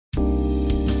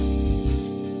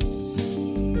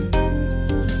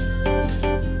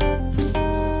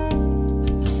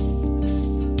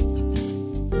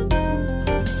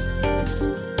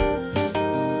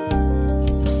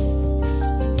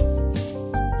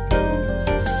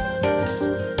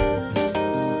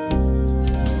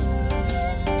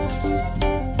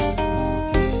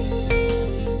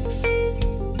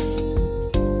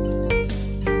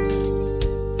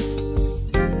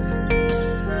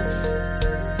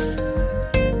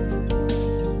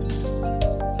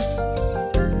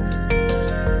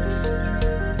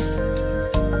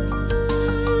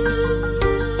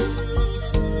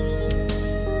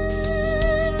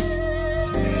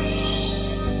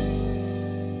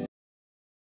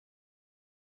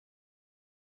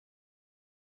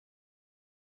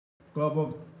Club of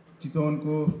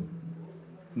चितवनको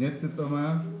नेतृत्वमा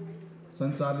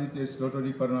सञ्चालित यस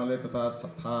रोटरी कर्णालय तथा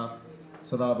थाहा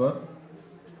सदावतको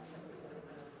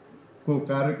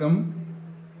कार्यक्रम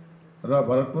र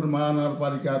भरतपुर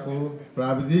महानगरपालिकाको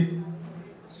प्राविधिक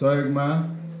सहयोगमा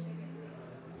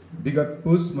विगत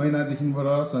पुस महिनादेखिबाट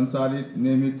सञ्चालित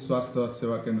नियमित स्वास्थ्य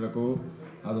सेवा केन्द्रको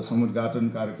आज समुद्घाटन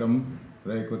कार्यक्रम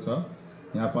रहेको छ।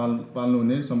 यहाँ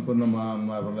पाल्नुहुने सम्पूर्ण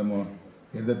महानुभावहरूलाई म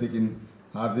हृदयदेखि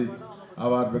हार्दिक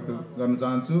आभार व्यक्त गर्न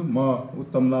चाहन्छु। म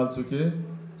उत्तमलाल चुके,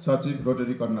 सचिव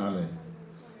रोटरी कर्णालय।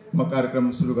 म कार्यक्रम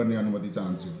सुरु गर्ने अनुमति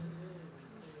चाहन्छु।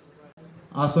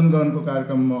 आसन ग्रहणको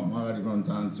कार्यक्रम म अगाडि बढाउन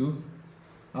चाहन्छु।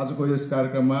 आजको यस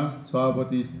कार्यक्रममा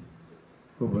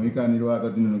सभापतिको भूमिका निर्वाह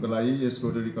गरिदिनुको लागि यस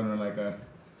रोटरी कर्णालयका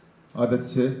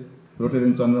अध्यक्ष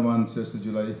रोटेरियन चन्द्रमान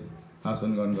श्रेष्ठज्यूलाई आसन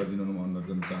ग्रहण गरिदिनु म अनुरोध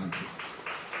गर्न चाहन्छु।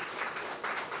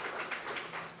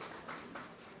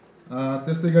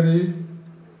 त्यस्तै गरी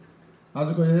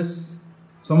आजको यस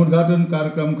समुद्घाटन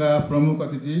कार्यक्रमका प्रमुख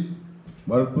अतिथि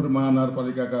भरतपुर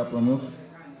महानगरपालिकाका प्रमुख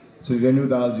श्री रेणु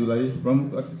दाहालज्यूलाई प्रमुख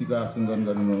अतिथिको आसन ग्रहण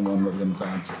गरिदिनु म अनुरोध गर्न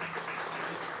चाहन्छु।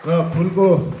 र फुलको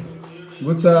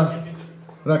गुच्छा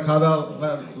र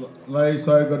खादालाई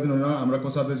सहयोग गरिदिनु हुन हाम्रा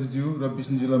कोषाध्यक्षज्यू र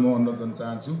विष्णुज्यूलाई म अनुरोध गर्न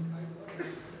चाहन्छु।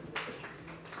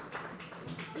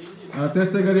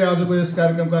 त्यस्तै गरी आजको यस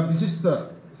कार्यक्रमका विशिष्ट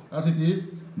अतिथि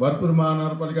भरतपुर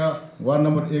महानगरपालिका वार्ड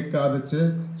नम्बर 1 का अध्यक्ष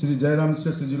श्री जयराम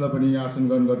श्रेष्ठज्यूलाई पनि आसन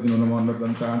ग्रहण गरिदिनु हुन म अनुरोध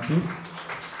गर्न चाहन्छु।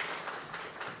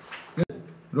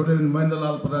 रोटेरियन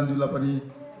महेन्द्रलाल प्रधानज्यूलाई पनि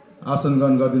आसन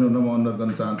ग्रहण गरिदिनु हुन म अनुरोध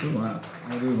गर्न चाहन्छु। उहाँ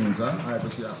आउँदै हुनुहुन्छ,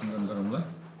 आएपछि आसन ग्रहण गरौँला।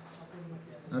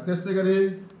 त्यस्तै गरी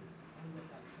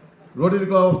रोटरी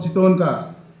क्लब अफ चितवनका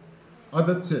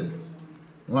अध्यक्ष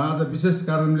उहाँ आज विशेष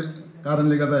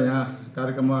कारणले गर्दा यहाँ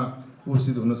कार्यक्रममा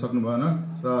उपस्थित हुन सक्नु भएन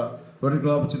र रोटरी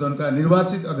क्लब अफ चितवनका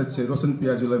निर्वाचित अध्यक्ष रोशन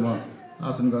पियाज्यूलाई म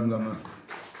आसन ग्रहण गर्न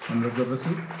अनुरोध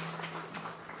गर्दछु।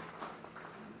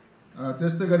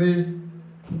 त्यस्तै गरी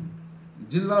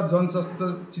जिल्ला जनस्वास्थ्य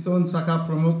चितवन शाखा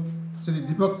प्रमुख श्री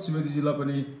दीपक सुवेदीजीलाई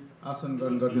पनि आसन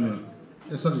ग्रहण गरिदिनु।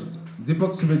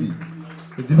 दीपक सुवेदी,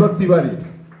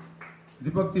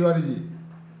 दीपक तिवारीजी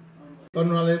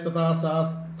कर्णालय तथा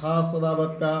थाहा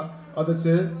सदावतका अध्यक्ष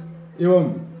एवं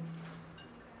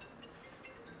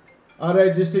आरआई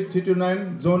डिस्ट्रिक्ट 329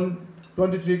 जोन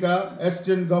 23 का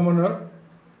एसिस्टेंट गवर्नर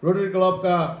रोटरी क्लब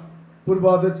का पूर्व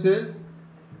अध्यक्ष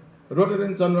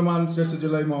रोटेरियन चन्द्रमान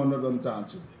श्रेष्ठज्यूलाई म अनुरोध गर्न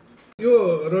चाहन्छु। यो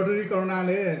रोटरी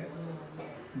कर्णालय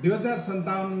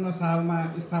 2057 सालमा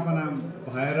स्थापना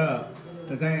भएर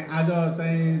चाहिँ आज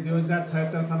चाहिँ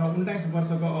 2076 सालमा 19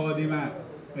 वर्षको अवधिमा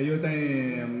यो चाहिँ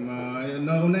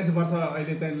 19 वर्ष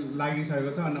अहिले चाहिँ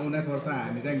लागिसकेको छ अनि 19 वर्ष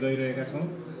हामी चाहिँ गइरहेका छौँ।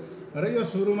 र यो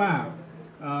सुरुमा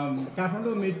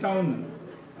Kathmandu mid town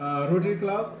rotary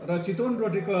club र चितवन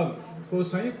रोटरी क्लबको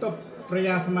संयुक्त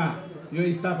प्रयासमा यो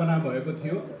स्थापना भएको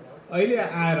थियो। अहिले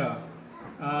आएर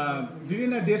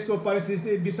विभिन्न देशको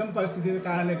परिस्थिति, विषम परिस्थितिको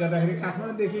कारणले गर्दाखेरि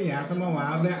काठमाडौँदेखि यहाँसम्म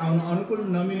उहाँहरूले आउन अनुकूल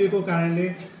नमिलेको कारणले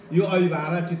यो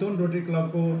अभिभार चितवन रोटरी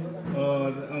क्लबको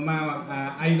मा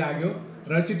आइलाग्यो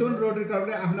र चितवन रोटरी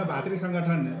क्लबले आफ्ना भातृ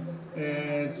सङ्गठन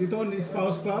Chitwan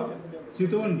spouse club,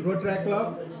 Chitwan rotary club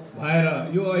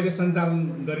भएर यो अहिले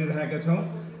सञ्चालन गरिरहेका छौँ।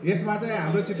 यसमा चाहिँ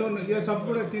हाम्रो चितवन यो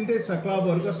सम्पूर्ण तीनटै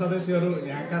क्लबहरूको सदस्यहरू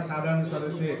यहाँका साधारण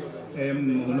सदस्य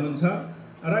हुनुहुन्छ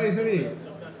र यसरी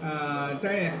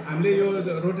चाहिँ हामीले यो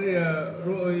रोटरी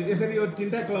यसरी यो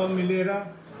तीनटा क्लब मिलेर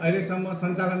अहिलेसम्म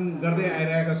सञ्चालन गर्दै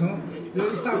आइरहेका छौँ। यो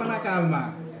स्थापना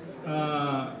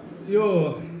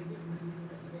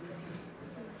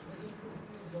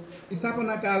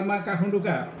कालमा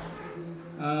काठमाडौँका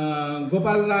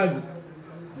गोपालराज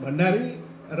भण्डारी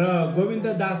र गोविन्द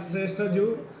दास श्रेष्ठज्यू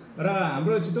र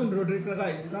हाम्रो चितवन रोटरी क्लबका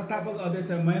संस्थापक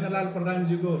अध्यक्ष महेन्द्रलाल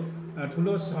प्रधानज्यूको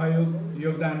ठुलो सहयोग,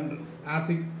 योगदान,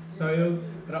 आर्थिक सहयोग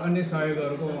र अन्य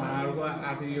सहयोगहरूको उहाँहरूको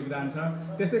आर्थिक योगदान छ।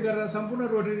 त्यस्तै गरेर सम्पूर्ण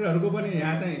रोटरीहरूको पनि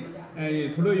यहाँ चाहिँ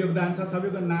ठुलो योगदान छ।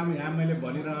 सबैको नाम यहाँ मैले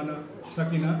भनिरहन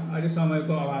सकिनँ अहिले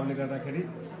समयको अभावले गर्दाखेरि।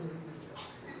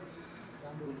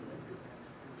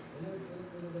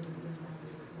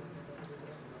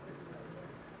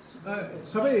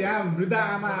 सबै यहाँ वृद्ध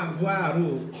आमा बुवाहरू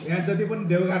यहाँ जति पनि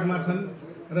देवघाटमा छन्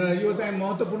र यो चाहिँ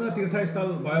महत्त्वपूर्ण तीर्थस्थल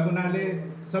भएको हुनाले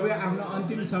सबै आफ्नो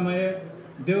अन्तिम समय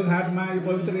देवघाटमा यो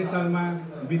पवित्र स्थलमा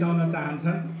बिताउन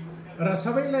चाहन्छन् र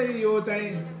सबैलाई यो चाहिँ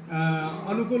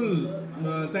अनुकूल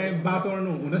चाहिँ वातावरण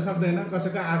हुन सक्दैन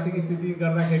कसैको आर्थिक स्थिति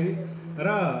गर्दाखेरि र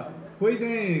कोही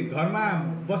चाहिँ घरमा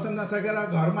बस्न नसकेर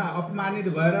घरमा अपमानित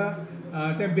भएर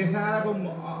चाहिँ बेसहाराको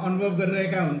अनुभव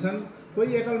गरिरहेका हुन्छन्। कोही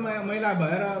एकल महिला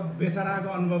भएर बेसहाराको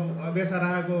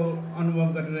अनुभव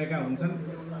गरिरहेका हुन्छन्।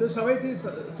 त्यो सबै चिज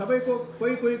सबैको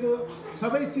कोहीको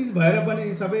सबै चिज भएर पनि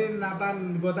सबै नाता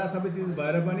गोता सबै चिज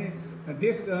भएर पनि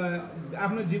देश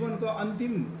आफ्नो जीवनको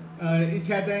अन्तिम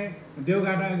इच्छा चाहिँ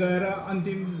देवघाटमा गएर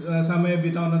अन्तिम समय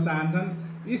बिताउन चाहन्छन्।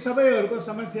 यी सबैहरूको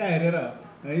समस्या हेरेर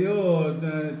यो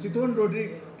चितवन रोटरी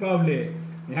क्लबले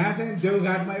यहाँ चाहिँ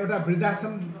देवघाटमा एउटा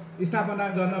वृद्धाश्रम स्थापना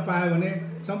गर्न पायो भने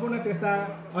सम्पूर्ण त्यस्ता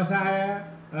असहाय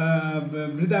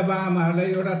वृद्ध बाआमाहरूलाई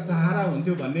एउटा सहारा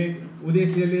हुन्थ्यो भन्ने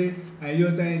उद्देश्यले यो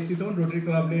चाहिँ चितवन रोटरी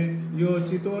क्लबले यो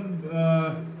चितवन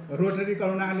रोटरी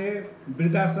करुणाले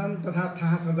वृद्धाश्रम तथा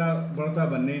थाहा सदा व्रत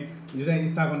भन्ने यो चाहिँ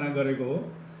स्थापना गरेको हो।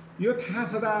 यो थाहा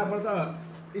सदा व्रत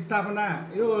स्थापना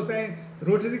यो चाहिँ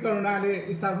रोटरी करुणाले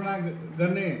स्थापना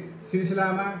गर्ने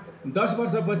सिलसिलामा 10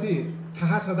 वर्षपछि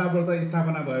थाहा सदा व्रत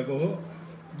स्थापना भएको हो।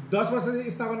 10 वर्ष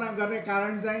स्थापना गर्ने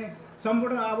कारण चाहिँ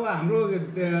सम्पूर्ण अब हाम्रो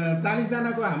 40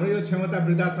 जनाको हाम्रो यो क्षमता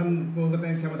वृद्धाश्रमको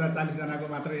चाहिँ क्षमता 40 जनाको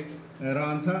मात्रै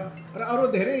रहन्छ र अरू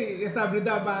धेरै यस्ता वृद्ध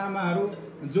बाआमाहरू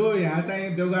जो यहाँ चाहिँ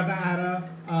देवघाट आएर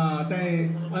चाहिँ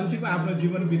अन्तिम आफ्नो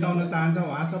जीवन बिताउन चाहन्छ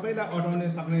उहाँ सबैलाई अटाउन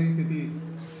सक्ने स्थिति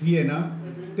थिएन।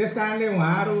 त्यस कारणले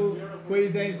उहाँहरू कोही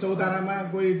चाहिँ चौतारामा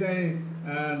कोही चाहिँ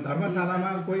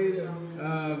धर्मशालामा कोही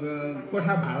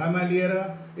कोठा भाडामा लिएर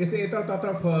यस्तै यत्रतत्र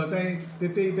चाहिँ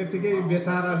त्यत्तिकै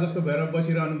बेसहारा जस्तो भएर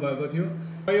बसिरहनु भएको थियो।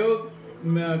 सहयोग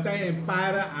चाहिँ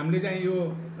पाएर हामीले चाहिँ यो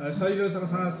सजिलोसँग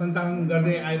सञ्चालन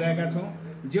गर्दै आइरहेका छौँ।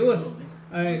 जे होस्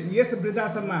यस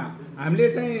वृद्धाश्रममा हामीले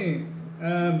चाहिँ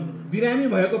बिरामी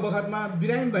भएको बखतमा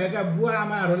बिरामी भएका बुवा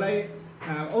आमाहरूलाई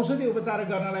औषधि उपचार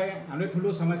गर्नलाई हामीले ठुलो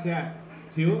समस्या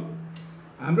थियो।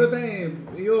 हाम्रो चाहिँ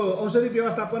यो औषधि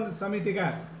व्यवस्थापन समितिका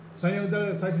संयोजक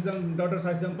डाक्टर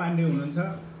शशिजङ पाण्डे हुनुहुन्छ।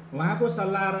 उहाँको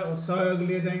सल्लाह र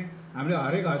सहयोगले चाहिँ हामीले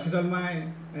हरेक हस्पिटलमा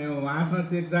उहाँसँग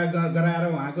चेकजाक गराएर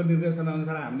उहाँको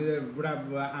निर्देशनअनुसार हामीले बुढा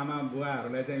आमा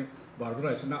बुवाहरूलाई चाहिँ भरपुर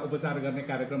हस्पिटलमा उपचार गर्ने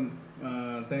कार्यक्रम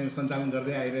चाहिँ सञ्चालन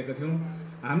गर्दै आइरहेको थियौँ।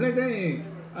 हामीले चाहिँ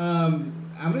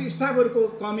हाम्रो स्टाफहरूको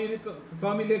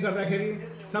कमीले गर्दाखेरि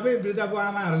सबै वृद्ध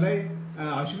बुवाआमाहरूलाई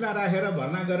हस्पिटलमा राखेर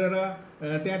भर्ना गरेर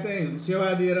त्यहाँ चाहिँ सेवा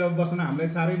दिएर बस्न हामीलाई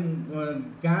साह्रै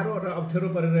गाह्रो र अप्ठ्यारो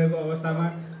परिरहेको अवस्थामा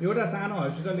एउटा सानो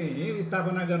हस्पिटल यहीँ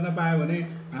स्थापना गर्न पायो भने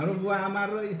हाम्रो बुवा आमा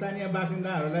र स्थानीय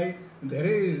बासिन्दाहरूलाई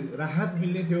धेरै राहत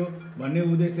मिल्ने थियो भन्ने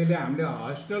उद्देश्यले हामीले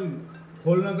हस्पिटल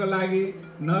खोल्नको लागि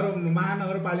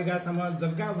महानगरपालिकासम्म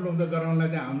जग्गा उपलब्ध गराउनलाई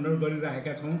चाहिँ हाम्रो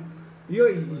गरिराखेका छौँ। यो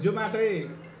हिजो मात्रै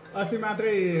अस्ति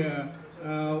मात्रै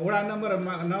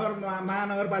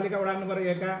महानगरपालिका वडा नम्बर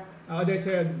 1 का अध्यक्ष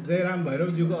जयराम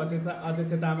भैरवज्यूको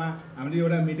अध्यक्षतामा हामीले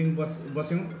एउटा मिटिङ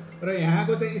बस्यौँ र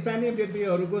यहाँको चाहिँ स्थानीय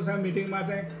व्यक्तिहरूको मिटिङमा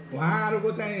चाहिँ उहाँहरूको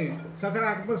चाहिँ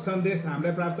सकारात्मक सन्देश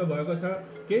हामीलाई प्राप्त भएको छ।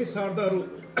 केही शर्तहरू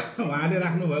उहाँले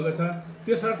राख्नुभएको छ।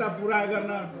 त्यो शर्त पुरा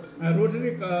गर्न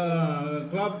रोटरी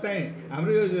क्लब चाहिँ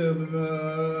हाम्रो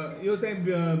यो चाहिँ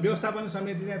व्यवस्थापन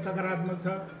समिति चाहिँ सकारात्मक छ।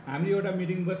 हामीले एउटा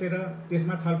मिटिङ बसेर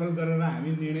त्यसमा छलफल गरेर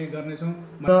हामी निर्णय गर्नेछौँ।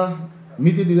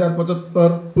 मिति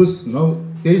 2075 पुस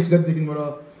 23 गतेदेखिबाट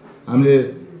हामीले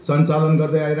सञ्चालन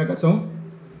गर्दै आइरहेका छौँ।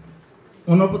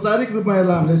 अनौपचारिक रूपमा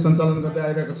यसलाई हामीले सञ्चालन गर्दै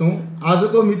आइरहेका छौँ।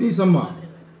 आजको मितिसम्म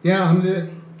त्यहाँ हामीले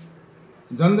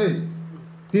झन्डै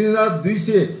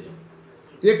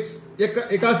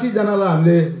 3281 जनालाई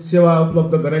हामीले सेवा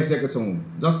उपलब्ध गराइसकेका छौँ,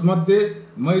 जसमध्ये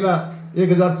महिला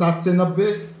 1790,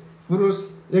 पुरुष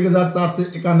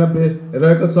 1491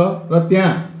 रहेको छ र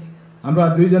त्यहाँ हाम्रा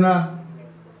 2 जना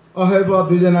अहेब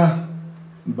 2 जना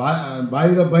भाइ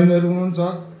र बहिनीहरू हुनुहुन्छ,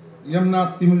 यमुना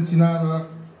तिमिल सिन्हा र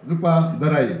रूपा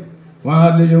दराई।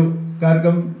 उहाँहरूले यो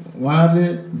कार्यक्रम उहाँहरूले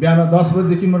बिहान 10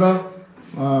 बजेदेखिबाट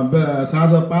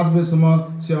साँझ 5 बजेसम्म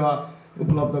सेवा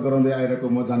उपलब्ध गराउँदै आइरहेको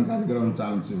म जानकारी गराउन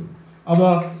चाहन्छु। अब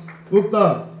उक्त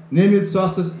नियमित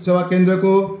स्वास्थ्य सेवा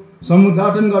केन्द्रको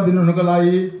समुद्घाटन गरिदिनुको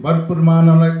लागि भरतपुर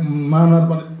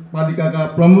महानगरपालिकाका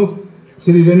प्रमुख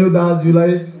श्री रेणु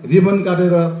दासज्यूलाई रिबन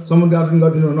काटेर समुद्घाटन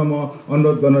गरिदिनु हुन म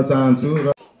अनुरोध गर्न चाहन्छु।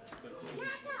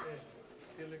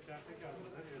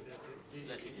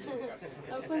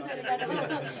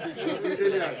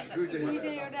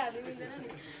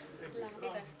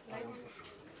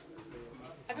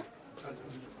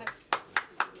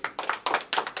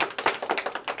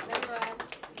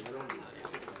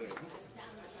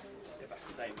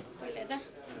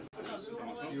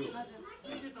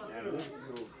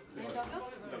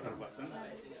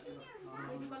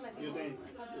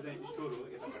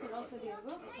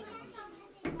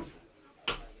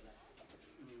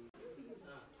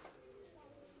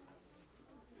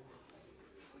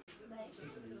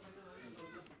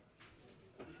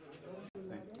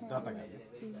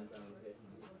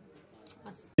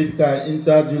 का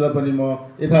इन्चार्जलाई पनि म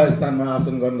यथास्थानमा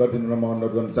आसन ग्रहण गरिदिनु र म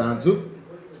अनुरोध गर्न चाहन्छु।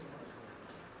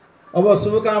 अब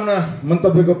शुभकामना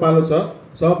मन्तव्यको पालो छ।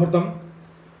 सर्वप्रथम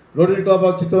रोटरी क्लब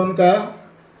अफ चितवनका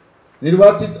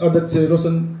निर्वाचित अध्यक्ष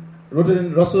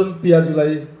रोशन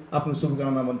पियाजुलाई आफ्नो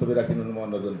शुभकामना मन्तव्य राखिनु म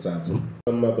अनुरोध गर्न चाहन्छु।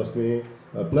 सम्ममा बस्ने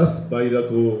प्लस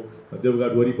बाहिरको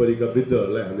देवघाट वरिपरिका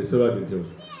वृद्धहरूलाई हामीले सेवा दिन्थ्यौँ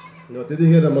र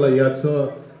त्यतिखेर मलाई याद छ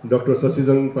डाक्टर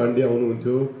शशिजङ पाण्डे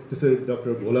आउनुहुन्थ्यो, त्यसरी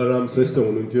डाक्टर भोलाराम श्रेष्ठ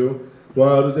हुनुहुन्थ्यो।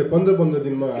 उहाँहरू चाहिँ 15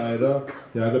 दिनमा आएर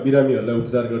यहाँका बिरामीहरूलाई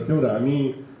उपचार गर्थ्यौँ र हामी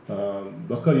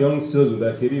भर्खर यङ्स्टर्स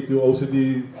हुँदाखेरि त्यो औषधि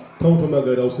ठाउँ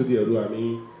गएर औषधिहरू हामी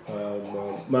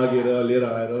मागेर लिएर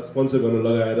आएर स्पोन्सर गर्न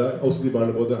लगाएर औषधि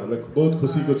बाँड्नु पाउँदा हामीलाई बहुत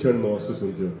खुसीको क्षण महसुस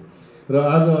हुन्थ्यो। र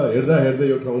आज हेर्दा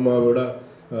यो ठाउँमा एउटा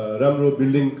राम्रो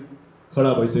बिल्डिङ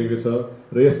खडा भइसकेको छ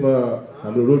र यसमा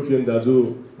हाम्रो रोटरियन दाजु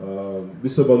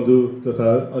विश्वबन्धु तथा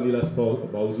अनिला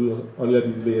भाउजू अनिला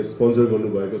दिदीले स्पोन्सर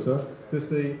गर्नुभएको छ।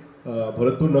 त्यस्तै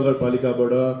भरतपुर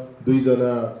नगरपालिकाबाट 2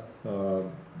 जना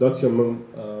दक्ष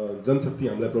जनशक्ति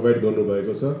हामीलाई प्रोभाइड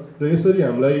गर्नुभएको छ र यसरी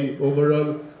हामीलाई ओभरअल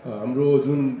हाम्रो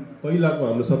जुन पहिलाको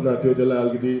हाम्रो सपना थियो त्यसलाई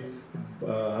अलिकति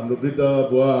हाम्रो वृद्ध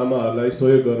बुवा आमाहरूलाई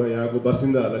सहयोग गर्न, यहाँको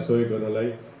बासिन्दाहरूलाई सहयोग गर्नलाई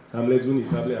हामीले जुन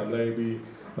हिसाबले हामीलाई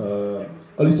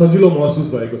अलिक सजिलो महसुस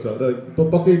भएको छ र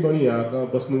पक्कै पनि यहाँका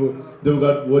बस्नु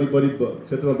देवघाट वरिपरि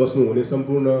क्षेत्रमा बस्नुहुने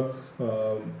सम्पूर्ण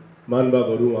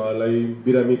मानवाबहरू उहाँहरूलाई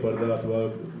बिरामी पर्दा अथवा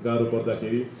गाह्रो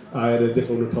पर्दाखेरि आएर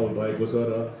देखाउनु ठाउँ भएको छ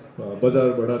र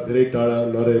बजारबाट धेरै टाढा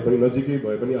नरहे पनि नजिकै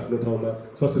भए पनि आफ्नो ठाउँमा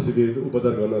स्वास्थ्य शिविर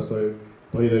उपचार गर्न सहयोग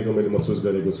भइरहेको मैले महसुस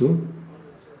गरेको छु।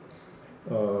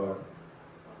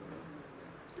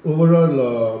 ओभरअल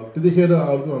त्यतिखेर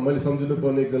अर्को मैले सम्झिनु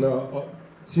पर्ने एकजना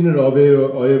सिनियर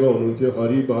अवयव हुनुहुन्थ्यो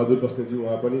हरि बहादुर बस्नेजी।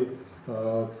 उहाँ पनि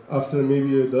आफ्टर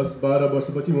मेबी 10-12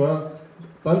 वर्षपछि उहाँ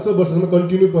 500 वर्षसम्म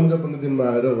कन्टिन्यू 15 दिनमा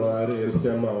आएर हेल्थ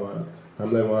क्याम्पमा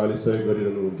हामीलाई उहाँले सहयोग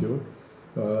गरिरहनुहुन्थ्यो।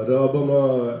 र अब म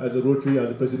as a rotary as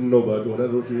a president नभएको हुँदा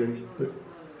रोटरी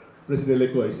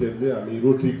प्रेसिडेन्टको हैसियतले हामी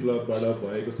रोटरी क्लबबाट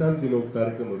भएको सानोतिनो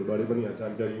कार्यक्रमहरूबारे पनि यहाँ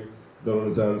जानकारी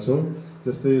गराउन चाहन्छौँ।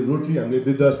 जस्तै रोटरी हामीले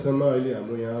वृद्धाश्रममा अहिले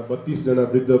हाम्रो यहाँ 32 जना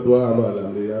वृद्ध बुवा आमाहरूलाई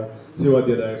हामीले यहाँ सेवा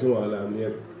दिएर आएका छौँ। उहाँहरूलाई हामीले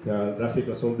यहाँ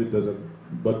राखेका छौँ वृद्धजन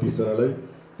 32 जनालाई।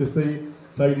 त्यस्तै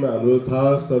साइडमा हाम्रो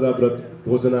थाहा सदाव्रत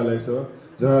भोजनालय छ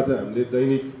जहाँ चाहिँ हामीले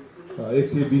दैनिक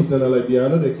 120 जनालाई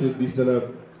बिहान र 120 जना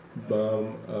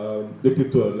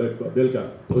व्यक्तित्वहरूलाई बेलुका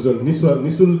भोजन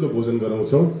निःशुल्क भोजन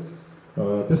गराउँछौँ।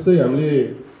 त्यस्तै हामीले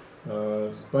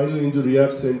स्पाइनल इन्जुरी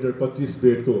रिह्याब सेन्टर 25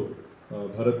 बेडको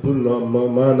भरतपुर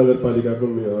महानगरपालिकाको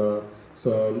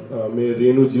मेयर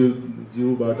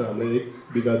रेणुज्यूबाट हामीलाई 1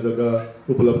 बिघा जग्गा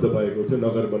उपलब्ध भएको थियो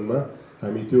नगर वनमा।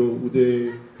 हामी त्यो उदय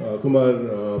कुमार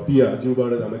पिया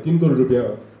ज्यूबाट हामीलाई 3 करोड रुपियाँ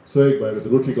सहयोग भएको छ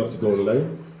रोटरी क्लब चितवनलाई।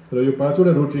 र यो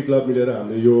 5वटा रोटरी क्लब मिलेर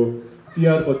हामीले यो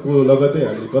टिआर पदको लगतै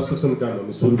हामीले कन्स्ट्रक्सन काम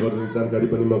हामी सुरु गर्ने जानकारी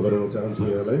पनि म गराउन चाहन्छु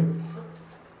यहाँलाई।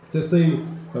 त्यस्तै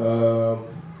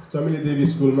चमेली देवी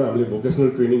स्कुलमा हामीले भोकेसनल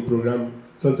ट्रेनिङ प्रोग्राम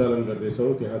सञ्चालन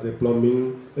गर्दैछौँ। त्यहाँ चाहिँ प्लम्बिङ,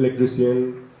 इलेक्ट्रिसियन,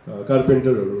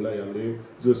 कार्पेन्टरहरूलाई हामीले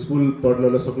जो स्कुल पढ्न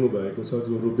नसक्नु भएको छ,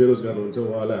 जो बेरोजगार हुनुहुन्छ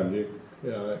उहाँलाई हामीले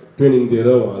ट्रेनिङ दिएर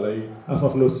उहाँलाई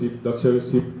आफ्नो दक्ष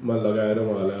सिपमा लगाएर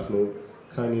उहाँलाई आफ्नो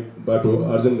खाने बाटो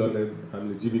आर्जन गर्ने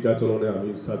हामीले जीविका चलाउने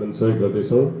हामी साधन सहयोग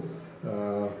गर्दैछौँ।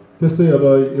 त्यस्तै अब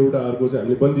एउटा अर्को चाहिँ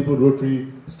हामीले बन्दीपुर रोटरी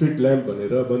स्ट्रिट ल्याम्प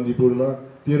भनेर बन्दीपुरमा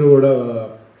 13वटा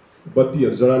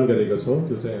बत्तीहरू जडान गरेका छौँ।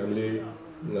 त्यो चाहिँ हामीले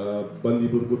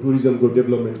बन्दीपुरको टुरिज्मको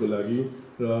डेभलपमेन्टको लागि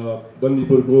र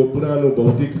बन्दीपुरको पुरानो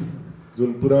भौतिक जुन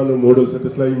पुरानो मोडल छ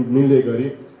त्यसलाई मिल्ने गरी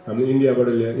हामीले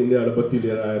इन्डियाबाट बत्ती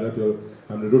लिएर आएर त्यो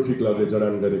हामीले रोटरी क्लबले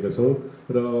जडान गरेका छौँ।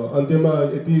 र अन्त्यमा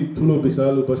यति ठुलो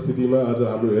विशाल उपस्थितिमा आज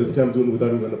हाम्रो हेल्थ क्याम्प जुन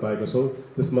उद्घाटन गर्न पाएका छौँ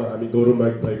त्यसमा हामी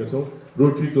गौरवमायक भएका छौँ।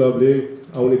 रोटरी क्लबले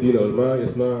आउने दिनहरूमा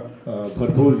यसमा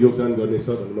भरपुर योगदान गर्नेछ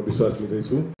भन्ने म विश्वास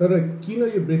लिँदैछु। तर किन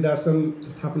यो वृद्धाश्रम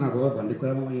स्थापना भयो भन्ने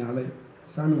कुरामा म यहाँलाई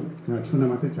सानो छुन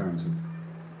मात्रै चाहन्छु।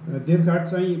 देवघाट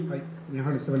चाहिँ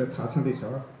यहाँले सबैलाई थाहा छँदैछ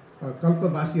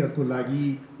कल्पवासीहरूको लागि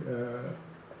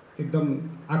एकदम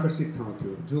आकर्षित ठाउँ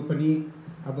थियो। जो पनि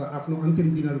अब आफ्नो अन्तिम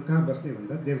दिनहरू कहाँ बस्ने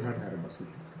भन्दा देवघाट आएर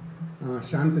बस्ने।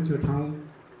 शान्त थियो ठाउँ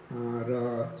र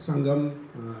सङ्गम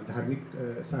धार्मिक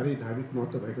साह्रै धार्मिक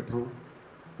महत्त्व भएको ठाउँ।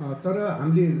 तर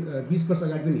हामीले 20 वर्ष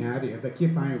अगाडि पनि यहाँ आएर हेर्दा के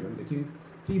पायौँ भनेदेखि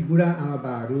ती बुढा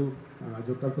आमाबाहरू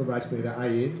जो कल्पवास भएर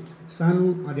आए सानो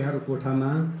अँध्यारो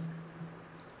कोठामा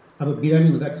अब बिरामी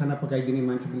हुँदा खाना पकाइदिने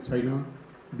मान्छे पनि छैन,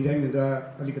 बिरामी हुँदा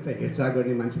अलिकति हेरचाह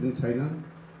गर्ने मान्छे पनि छैन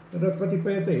र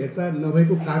कतिपय त हेरचाह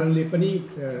नभएको कारणले पनि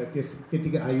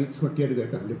त्यतिकै आयु छोटिएर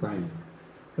गएको हामीले पायौँ।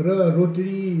 र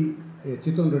रोटरी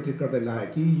चितवन रोटरी क्लबलाई लाग्यो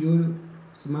कि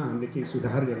यसमा हामीले केही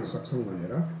सुधार गर्न सक्छौँ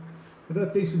भनेर र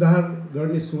त्यही सुधार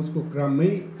गर्ने सोचको क्रममै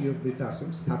यो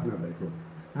वृद्धाश्रम स्थापना भएको।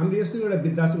 हामीले यस्तो एउटा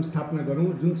वृद्धाश्रम स्थापना गरौँ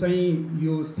जुन चाहिँ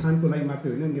यो स्थानको लागि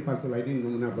मात्रै होइन नेपालको लागि नै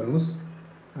नमुना बनोस्,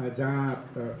 जहाँ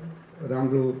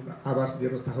राम्रो आवास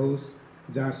व्यवस्था होस्,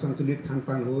 जहाँ सन्तुलित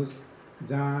खानपान होस्,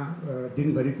 जहाँ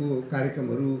दिनभरिको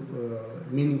कार्यक्रमहरू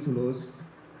मिनिङफुल होस्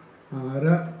र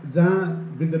जहाँ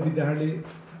वृद्ध विद्याहरूले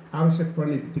आवश्यक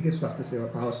पर्ने बित्तिकै स्वास्थ्य सेवा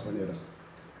पाओस् भनेर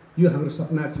यो हाम्रो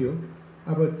सपना थियो।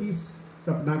 अब ती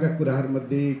सपनाका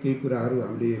कुराहरूमध्ये केही कुराहरू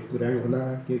हामीले पुर्यायौँ होला,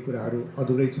 केही कुराहरू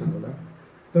अधुरै छन् होला,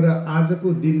 तर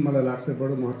आजको दिन मलाई लाग्छ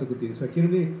बडो महत्त्वको दिन छ।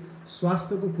 किनभने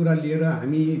स्वास्थ्यको कुरा लिएर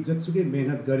हामी जतिसुकै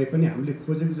मेहनत गरे पनि हामीले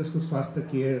खोजेको जस्तो स्वास्थ्य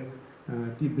केयर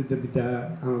ती वृद्ध विद्या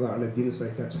आमाबाहरूलाई दिन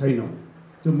सकेका छैनौँ।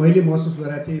 त्यो मैले महसुस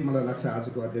गरेको थिएँ, मलाई लाग्छ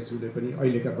आजको अध्यक्षले पनि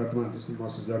अहिलेका वर्तमान अध्यक्षले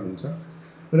महसुस गर्नुहुन्छ।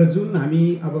 र जुन हामी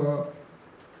अब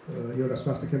एउटा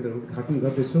स्वास्थ्य केन्द्र उद्घाटन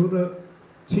गर्दैछौँ र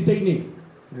छिटै नै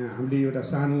हामीले एउटा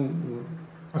सानो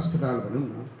अस्पताल भनौँ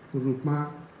न को रूपमा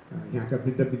यहाँका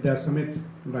वृद्ध विद्या समेत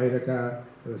बाहिरका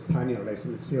स्थानीयहरूलाई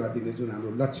समेत सेवा दिने जुन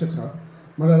हाम्रो लक्ष्य छ,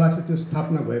 मलाई लाग्छ त्यो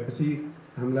स्थापना भएपछि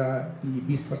हाम्रा ती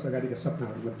 20 वर्ष अगाडिका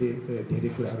सपनाहरूमध्ये धेरै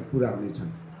कुराहरू पुरा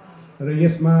हुनेछन्। र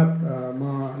यसमा म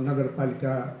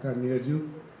नगरपालिकाका मेयरज्यू,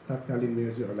 तत्कालीन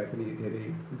मेयरज्यूहरूलाई पनि धेरै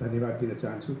धन्यवाद दिन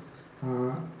चाहन्छु।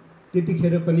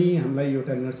 त्यतिखेर पनि हामीलाई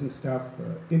एउटा नर्सिङ स्टाफ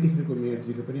त्यतिखेरको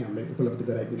मेयरजीले पनि हामीलाई उपलब्ध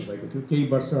गराइदिनु भएको थियो। केही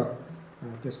वर्ष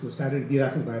त्यसको स्यालेरी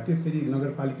दिइराख्नु भएको थियो। फेरि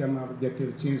नगरपालिकामा अब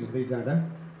व्यक्तिहरू चेन्ज हुँदै जाँदा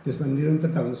त्यसमा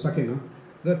निरन्तरता हुन सकेन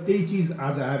र त्यही चिज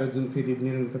आज आएर जुन फेरि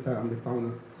निरन्तरता हामीले पाउन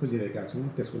खोजिरहेका छौँ,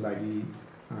 त्यसको लागि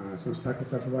संस्थाको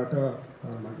तर्फबाट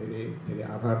म धेरै धेरै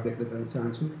आभार व्यक्त गर्न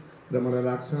चाहन्छु। र मलाई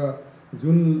लाग्छ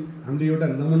जुन हामीले एउटा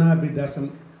नमुना वृद्धाश्रम,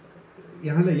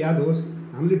 यहाँलाई याद होस्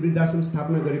हामीले वृद्धाश्रम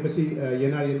स्थापना गरेपछि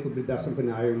एनआरएनको वृद्धाश्रम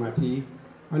पनि आयो माथि,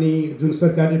 अनि जुन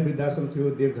सरकारी वृद्धाश्रम थियो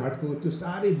देवघाटको त्यो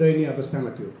साह्रै दयनीय अवस्थामा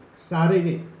थियो, साह्रै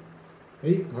नै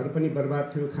है, घर पनि बर्बाद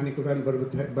थियो, खानेकुरा पनि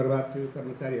बर्बाद थियो,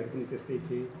 कर्मचारीहरू पनि त्यस्तै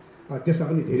थिए। त्यसमा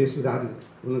पनि धेरै सुधार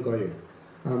हुन गयो।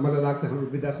 मलाई लाग्छ हाम्रो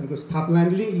वृद्धाश्रमको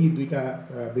स्थापनाले यी दुईटा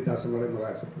वृद्धाश्रमलाई मलाई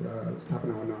लाग्छ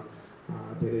स्थापना हुन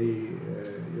धेरै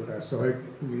एउटा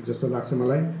सहयोग जस्तो लाग्छ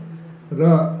मलाई। र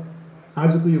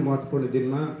आजको यो महत्त्वपूर्ण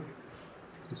दिनमा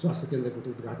स्वास्थ्य केन्द्रको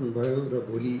उद्घाटन भयो र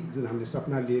भोलि जुन हामीले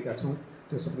सपना लिएका छौँ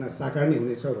त्यो सपना साकार नै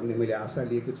हुनेछ भन्ने मैले आशा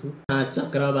लिएको छु।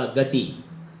 चक्र वा गति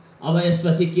अब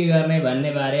यसपछि के गर्ने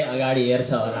भन्ने बारे अगाडि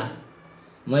हेर्छ होला,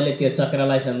 मैले त्यो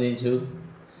चक्रलाई सम्झिन्छु।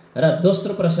 र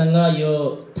दोस्रो प्रसङ्ग यो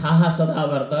थाहा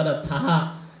सदाव्रत र थाहा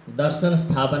दर्शन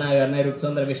स्थापना गर्ने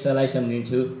रूपचन्द्र विष्टलाई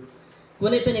सम्झिन्छु।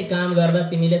 कुनै पनि काम गर्दा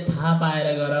तिमीले थाहा पाएर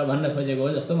गर भन्न खोजेको हो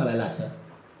जस्तो मलाई लाग्छ।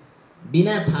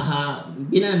 बिना थाहा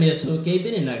बिना मेसो केही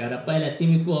पनि नगर, पहिला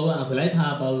तिमी को हौ आफूलाई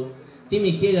थाहा पाऊ,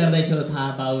 तिमी के गर्दैछौ थाहा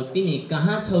पाऊ, तिमी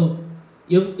कहाँ छौ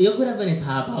यो कुरा पनि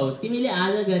थाहा पाऊ, तिमीले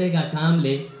आज गरेका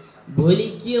कामले भोलि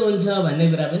के हुन्छ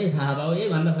भन्ने कुरा पनि थाहा पाऊ, यही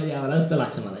भन्न खोजेको होला जस्तो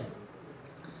लाग्छ मलाई।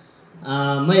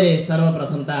 मैले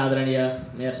सर्वप्रथम त आदरणीय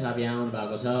मेयर साहब यहाँ आउनु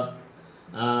भएको छ,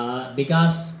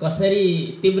 विकास कसरी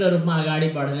तीव्र रूपमा अगाडि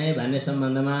बढ्ने भन्ने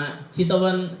सम्बन्धमा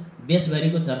चितवन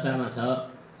देशभरिको चर्चामा छ।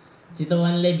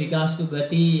 चितवनले विकासको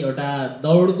गति एउटा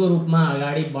दौडको रूपमा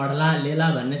अगाडि बढ्ला लेला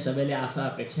भन्ने सबैले आशा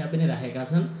अपेक्षा पनि राखेका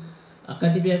छन्।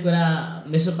 कतिपय कुरा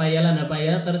मेसो पाइएला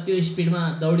नपाइएला तर त्यो स्पिडमा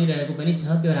दौडिरहेको पनि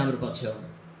छ, त्यो राम्रो पक्ष हो।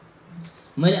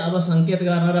 मैले अब सङ्केत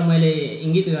गर्न र मैले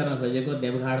इङ्गित गर्न खोजेको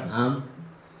देवघाट धाम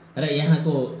र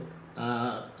यहाँको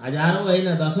हजारौँ होइन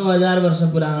दशौँ हजार वर्ष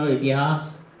पुरानो इतिहास,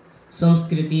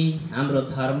 संस्कृति, हाम्रो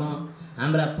धर्म,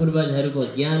 हाम्रा पूर्वजहरूको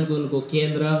ज्ञान गुणको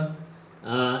केन्द्र,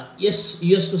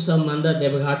 यसको सम्बन्ध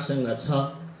देवघाटसँग छ।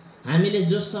 हामीले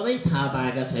जो सबै थाहा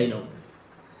पाएका छैनौँ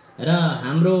र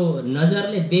हाम्रो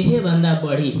नजरले देखे भन्दा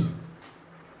बढी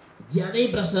ज्यादै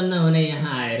प्रसन्न हुने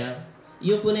यहाँ आएर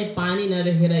यो कुनै पानी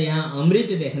नदेखेर यहाँ अमृत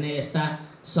देख्ने यस्ता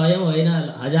सयौँ होइन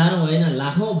हजारौँ होइन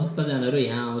लाखौँ भक्तजनहरू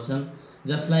यहाँ आउँछन्,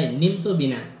 जसलाई निम्तो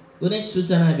बिना, कुनै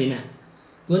सूचना बिना,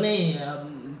 कुनै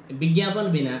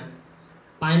विज्ञापन बिना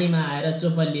पानीमा आएर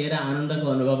चोपल लिएर आनन्दको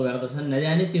अनुभव गर्दछन्।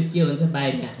 नजाने त्यो के हुन्छ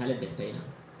बाहिरी आँखाले देख्दैन।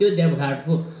 त्यो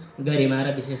देवघाटको गरिमा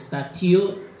र विशेषता थियो,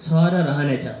 छ र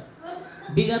रहनेछ।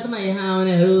 विगतमा यहाँ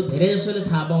आउनेहरू धेरैजसोले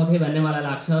थाहा पाउँथे भन्ने मलाई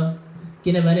लाग्छ,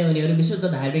 किनभने उनीहरू विशुद्ध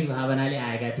धार्मिक भावनाले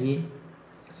आएका थिए।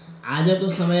 आजको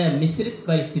समय मिश्रित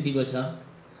परिस्थितिको छ,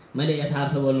 मैले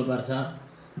यथार्थ बोल्नुपर्छ।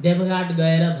 देवघाट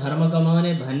गएर धर्म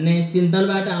कमाउने भन्ने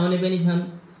चिन्तनबाट आउने पनि छन्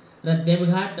र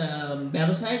देवघाट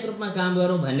व्यावसायिक रूपमा काम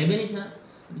गरौँ भन्ने पनि छ,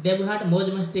 देवघाट मोज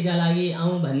मस्तीका लागि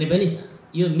आउँ भन्ने पनि छ।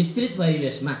 यो मिश्रित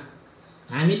परिवेशमा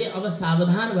हामीले अब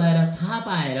सावधान भएर थाहा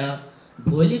पाएर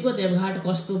भोलिको देवघाट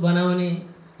कस्तो बनाउने,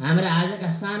 हाम्रा आजका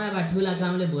साना वा ठुला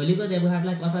कामले भोलिको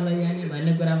देवघाटलाई कता लैजाने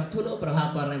भन्ने कुरामा ठुलो प्रभाव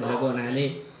पर्ने भएको हुनाले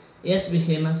यस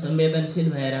विषयमा संवेदनशील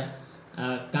भएर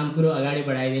काम कुरो अगाडि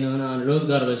बढाइदिनु हुन अनुरोध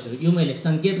गर्दछु। यो मैले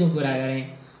सङ्केतको कुरा गरेँ।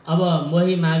 अब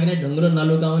मोही माग्ने ढुङ्ग्रो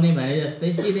नलुकाउने भने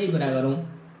जस्तै सिधै कुरा गरौँ।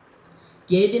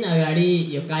 केही दिन अगाडि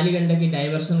यो कालीगण्डकी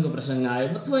डाइभर्सनको प्रसङ्ग आयो।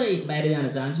 म थोरै बाहिर जान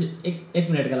चाहन्छु, एक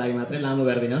मिनटका लागि मात्रै, लामो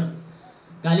गर्दिनँ।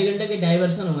 कालीगण्डकी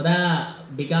डाइभर्सन हुँदा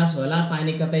विकास होला,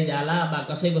 पानी कतै जाला वा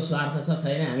कसैको स्वार्थ छ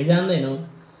छैन हामी जान्दैनौँ।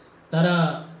 तर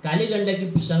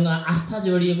कालीगण्डकीसँग आस्था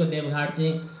जोडिएको देवघाट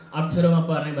चाहिँ अप्ठ्यारोमा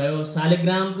पर्ने भयो।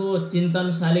 शालिग्रामको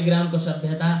चिन्तन, शालिग्रामको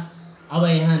सभ्यता अब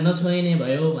यहाँ नछोइने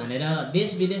भयो भनेर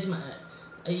देश विदेशमा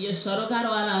यो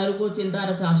सरकारवालाहरूको चिन्ता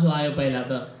र चासो आयो पहिला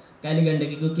त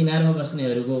कालीगण्डकीको किनारमा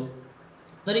बस्नेहरूको।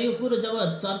 तर यो कुरो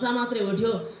जब चर्चा मात्रै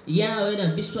उठ्यो, यहाँ होइन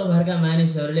विश्वभरका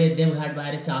मानिसहरूले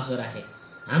देवघाटबारे चासो राखे।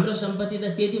 हाम्रो सम्पत्ति त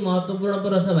त्यति महत्त्वपूर्ण पो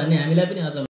रहेछ भन्ने हामीलाई पनि अचम्म